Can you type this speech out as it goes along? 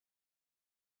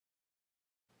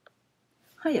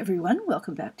Hi everyone,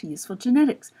 welcome back to Useful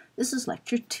Genetics. This is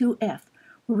lecture 2F,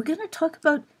 where we're going to talk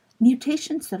about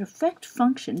mutations that affect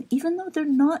function even though they're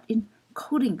not in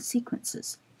coding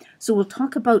sequences. So we'll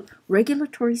talk about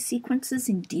regulatory sequences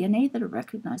in DNA that are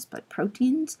recognized by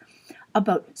proteins,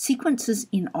 about sequences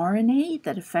in RNA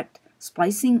that affect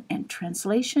splicing and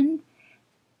translation,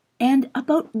 and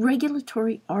about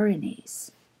regulatory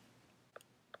RNAs.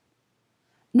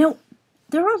 Now,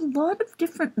 there are a lot of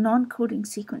different non-coding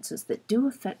sequences that do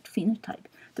affect phenotype.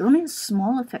 They're only a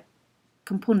small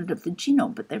component of the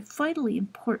genome, but they're vitally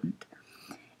important.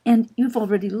 And you've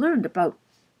already learned about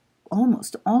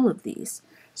almost all of these.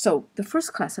 So the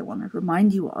first class I want to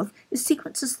remind you of is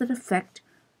sequences that affect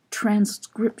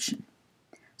transcription.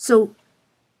 So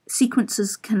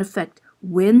sequences can affect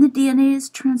when the DNA is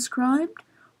transcribed,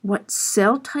 what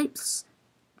cell types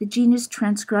the gene is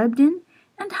transcribed in,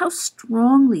 and how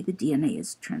strongly the DNA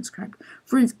is transcribed.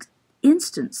 For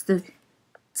instance, the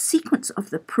sequence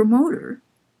of the promoter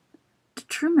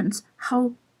determines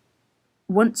how,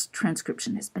 once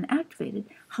transcription has been activated,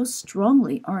 how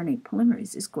strongly RNA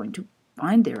polymerase is going to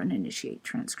bind there and initiate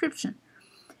transcription.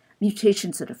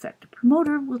 Mutations that affect the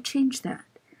promoter will change that.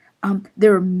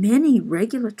 There are many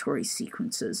regulatory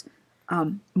sequences,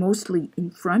 mostly in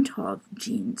front of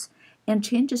genes, and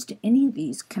changes to any of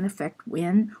these can affect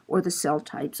when or the cell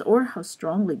types or how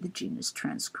strongly the gene is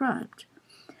transcribed.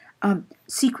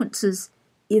 Sequences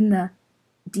in the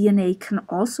DNA can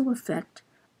also affect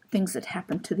things that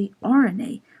happen to the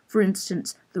RNA. For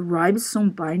instance, the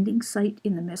ribosome binding site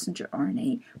in the messenger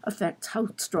RNA affects how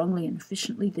strongly and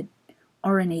efficiently the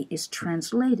RNA is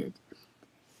translated.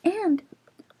 And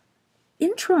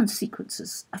intron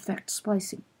sequences affect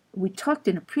splicing. We talked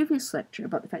in a previous lecture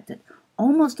about the fact that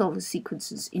almost all the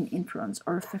sequences in introns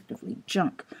are effectively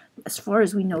junk. As far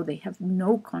as we know, they have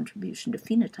no contribution to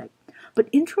phenotype.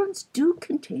 But introns do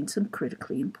contain some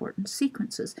critically important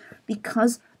sequences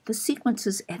because the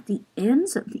sequences at the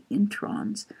ends of the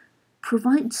introns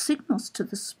provide signals to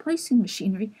the splicing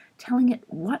machinery telling it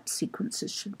what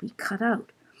sequences should be cut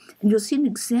out. And you'll see an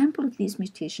example of these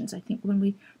mutations, I think, when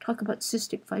we talk about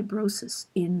cystic fibrosis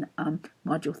in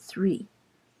Module 3.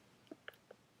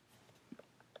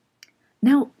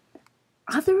 Now,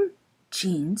 other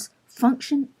genes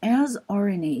function as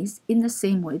RNAs in the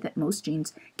same way that most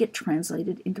genes get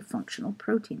translated into functional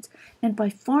proteins. And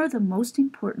by far the most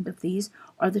important of these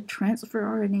are the transfer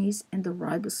RNAs and the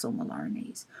ribosomal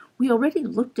RNAs. We already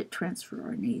looked at transfer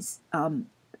RNAs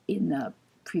in the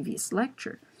previous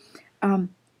lecture.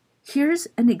 Here's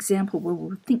an example where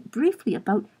we'll think briefly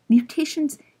about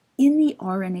mutations in the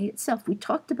RNA itself. We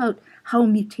talked about how a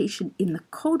mutation in the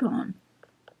codon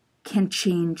can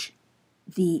change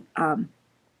the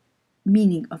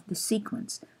meaning of the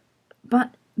sequence.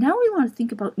 But now we want to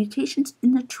think about mutations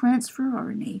in the transfer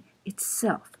RNA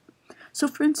itself. So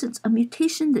for instance, a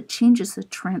mutation that changes the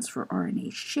transfer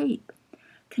RNA shape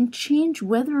can change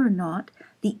whether or not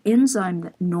the enzyme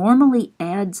that normally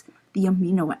adds the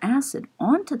amino acid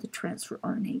onto the transfer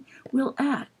RNA will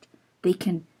act. They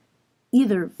can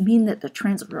either mean that the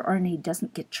transfer RNA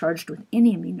doesn't get charged with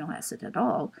any amino acid at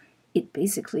all. It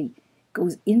basically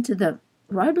goes into the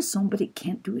ribosome, but it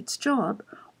can't do its job,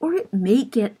 or it may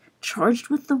get charged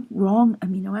with the wrong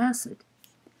amino acid.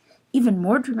 Even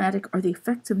more dramatic are the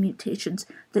effects of mutations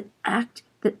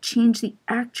that change the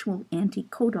actual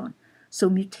anticodon. So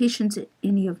mutations at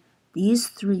any of these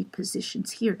three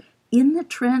positions here in the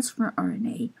transfer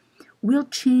RNA will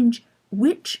change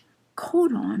which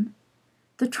codon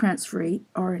the transfer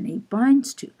RNA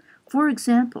binds to. For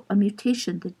example, a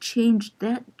mutation that changed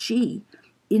that G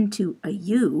into a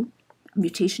U, a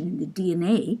mutation in the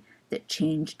DNA that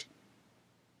changed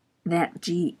that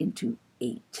G into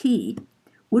a T,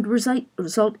 would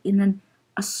result in an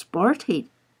aspartate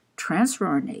transfer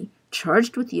RNA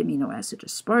charged with the amino acid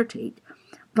aspartate,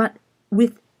 but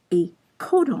with a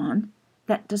codon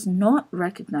that does not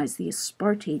recognize the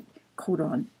aspartate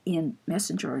codon in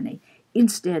messenger RNA.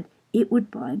 Instead, it would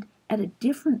bind at a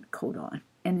different codon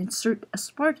and insert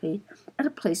aspartate at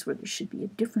a place where there should be a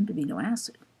different amino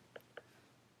acid.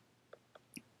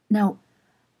 Now,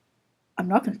 I'm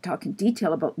not going to talk in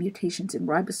detail about mutations in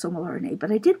ribosomal RNA,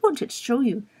 but I did want to show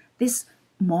you this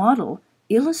model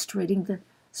illustrating the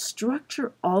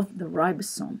structure of the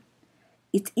ribosome.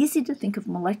 It's easy to think of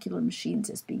molecular machines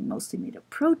as being mostly made of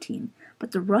protein,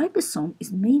 but the ribosome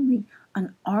is mainly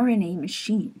an RNA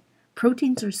machine.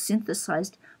 Proteins are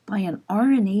synthesized by an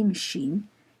RNA machine.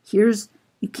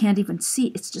 You can't even see,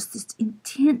 it's just this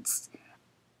intense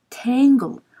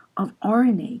tangle of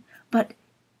RNA, but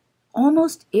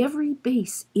almost every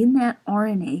base in that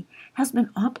RNA has been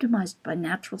optimized by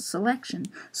natural selection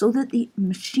so that the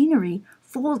machinery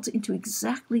folds into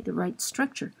exactly the right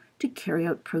structure to carry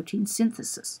out protein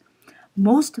synthesis.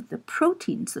 Most of the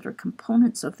proteins that are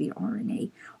components of the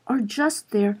RNA are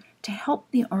just there to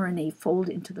help the RNA fold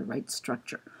into the right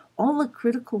structure. All the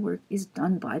critical work is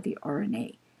done by the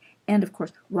RNA. And of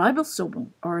course, ribosomal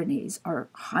RNAs are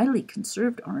highly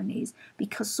conserved RNAs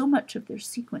because so much of their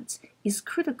sequence is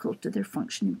critical to their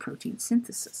function in protein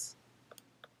synthesis.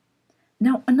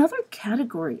 Now, another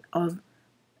category of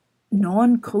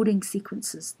non-coding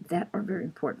sequences that are very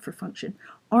important for function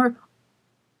are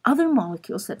other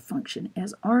molecules that function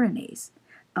as RNAs.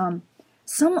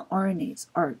 Some RNAs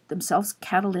are themselves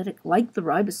catalytic, like the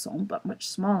ribosome, but much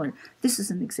smaller. This is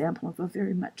an example of a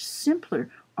very much simpler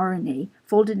RNA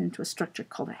folded into a structure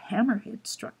called a hammerhead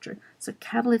structure. It's a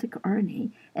catalytic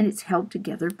RNA, and it's held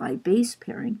together by base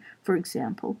pairing. For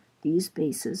example, these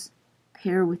bases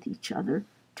pair with each other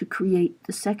to create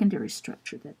the secondary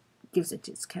structure that gives it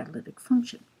its catalytic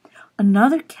function.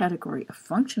 Another category of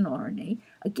functional RNA,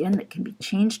 again, that can be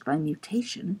changed by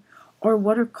mutation, are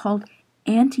what are called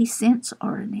antisense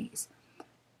RNAs.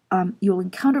 You'll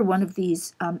encounter one of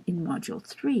these in Module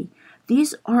 3.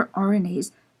 These are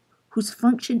RNAs whose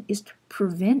function is to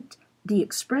prevent the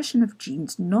expression of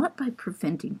genes not by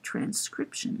preventing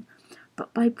transcription,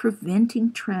 but by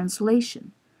preventing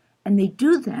translation. And they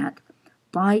do that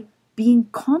by being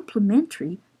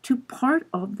complementary to part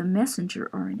of the messenger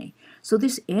RNA. So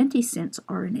this antisense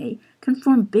RNA can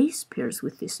form base pairs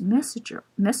with this messenger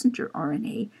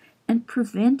RNA and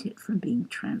prevent it from being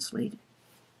translated.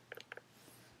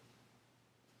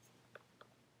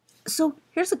 So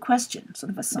here's a question,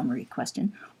 sort of a summary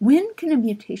question. When can a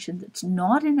mutation that's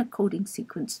not in a coding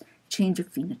sequence change a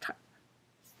phenotype?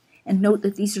 And note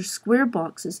that these are square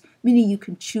boxes, meaning you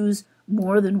can choose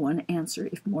more than one answer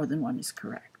if more than one is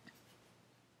correct.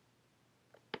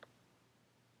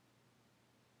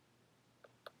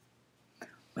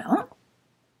 Well,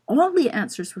 all the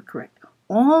answers were correct.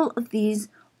 All of these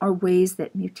are ways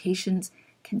that mutations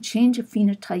can change a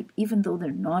phenotype even though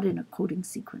they're not in a coding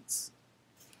sequence.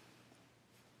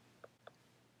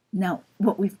 Now,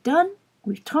 what we've done,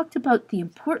 we've talked about the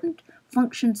important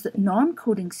functions that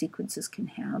non-coding sequences can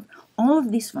have. All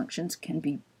of these functions can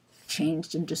be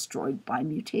changed and destroyed by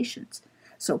mutations.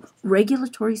 So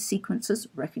regulatory sequences,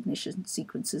 recognition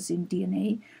sequences in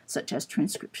DNA, such as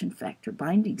transcription factor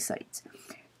binding sites,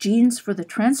 genes for the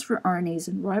transfer RNAs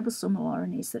and ribosomal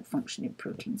RNAs that function in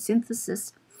protein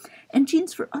synthesis, and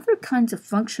genes for other kinds of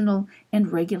functional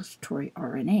and regulatory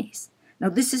RNAs. Now,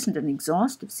 this isn't an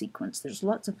exhaustive sequence. There's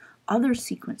lots of other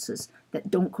sequences that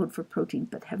don't code for protein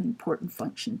but have important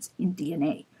functions in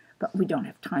DNA, but we don't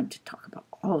have time to talk about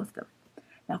all of them.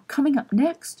 Now, coming up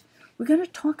next, we're going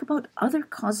to talk about other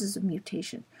causes of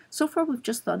mutation. So far, we've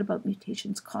just thought about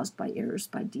mutations caused by errors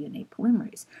by DNA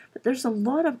polymerase, but there's a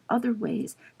lot of other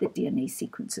ways that DNA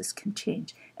sequences can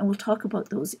change, and we'll talk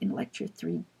about those in Lecture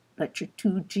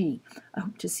 2G. I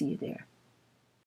hope to see you there.